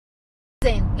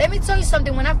Let me tell you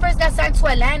something. When I first got signed to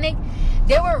Atlantic,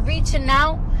 they were reaching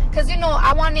out because, you know,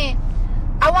 I wanted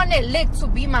Lick to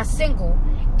be my single,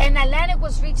 and Atlantic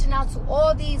was reaching out to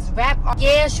all these rap.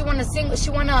 Yeah, she want me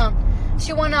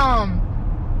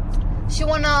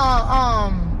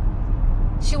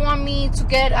to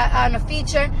get on a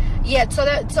feature. Yeah,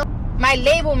 so my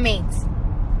label mates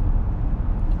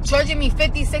charging me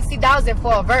 $50,000-$60,000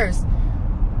 for a verse.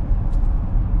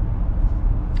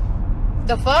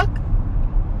 The fuck?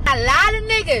 A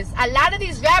lot of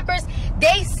these rappers,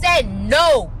 they said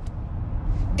no.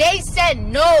 They said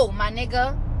no, my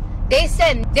nigga. They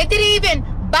didn't even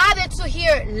bother to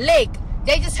hear Lick.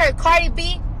 They just heard Cardi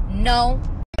B. No.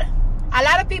 A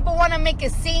lot of people want to make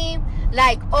it seem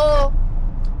like, oh,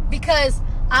 because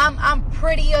I'm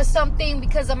pretty or something,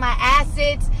 because of my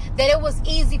assets, that it was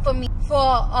easy for me, for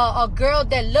a girl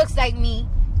that looks like me,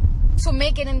 to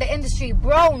make it in the industry.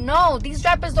 Bro, no. These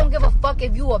rappers don't give a fuck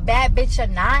if you a bad bitch or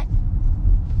not.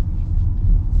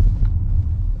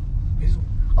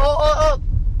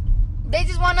 They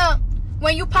just wanna,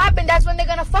 when you poppin', that's when they're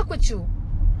gonna fuck with you.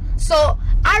 So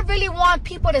I really want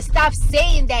people to stop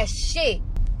saying that shit.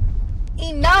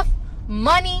 Enough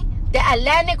money that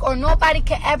Atlantic or nobody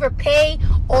can ever pay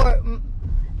or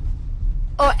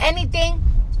anything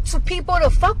to people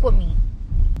to fuck with me.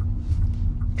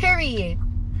 Period.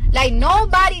 Like,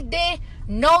 nobody did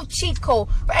no cheat code.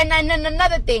 And then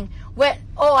another thing, where,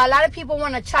 a lot of people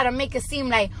want to try to make it seem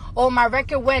like, my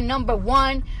record went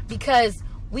 #1 because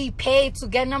we paid to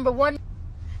get #1.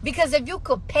 Because if you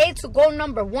could pay to go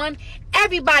 #1,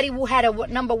 everybody will have a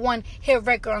 #1 hit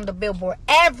record on the Billboard.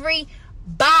 Everybody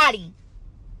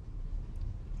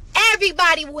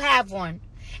will have one.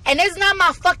 And it's not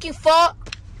my fucking fault.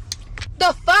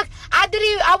 The fuck?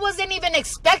 I wasn't even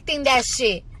expecting that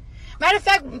shit. Matter of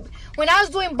fact, when I was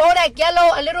doing Bodak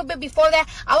Yellow, a little bit before that,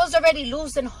 I was already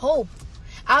losing hope.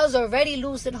 My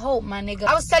nigga.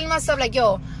 I was telling myself, like,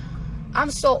 yo, I'm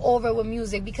so over with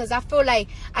music, because I feel like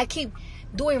I keep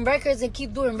doing records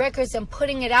and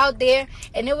putting it out there,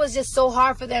 and it was just so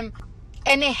hard for them.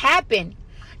 And it happened.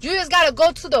 You just gotta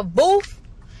go to the booth.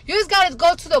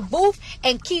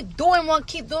 And keep doing one.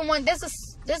 There's a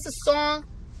song.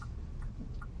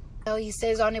 He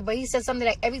says on it, but he says something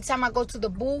like, every time I go to the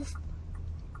booth,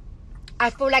 I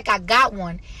feel like I got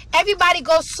one. Everybody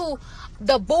goes to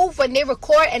the booth when they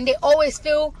record, and they always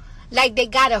feel like they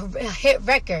got a hit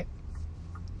record.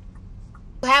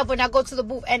 When I go to the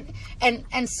booth, and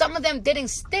some of them didn't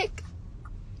stick,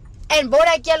 and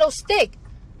Bodak Yellow stick.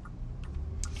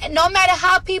 And no matter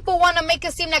how people want to make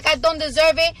it seem like I don't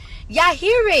deserve it, y'all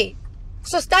hear it.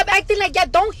 So stop acting like y'all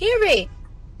don't hear it.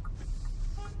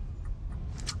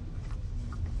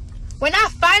 When I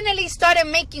finally started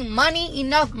making money,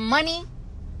 enough money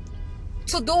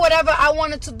to do whatever I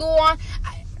wanted to do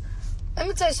let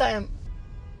me tell you something.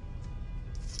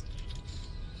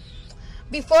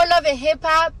 Before loving hip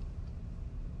hop,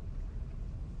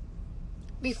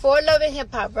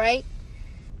 right?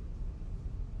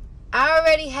 I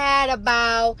already had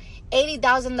about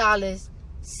 $80,000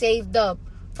 saved up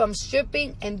from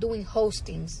stripping and doing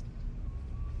hostings.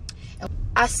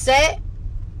 I said,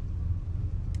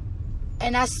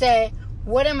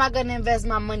 what am I going to invest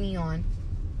my money on?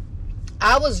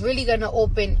 I was really going to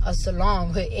open a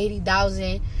salon with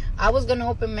 $80,000. I was going to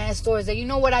open mad stores. And you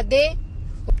know what I did?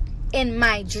 In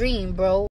my dream, bro.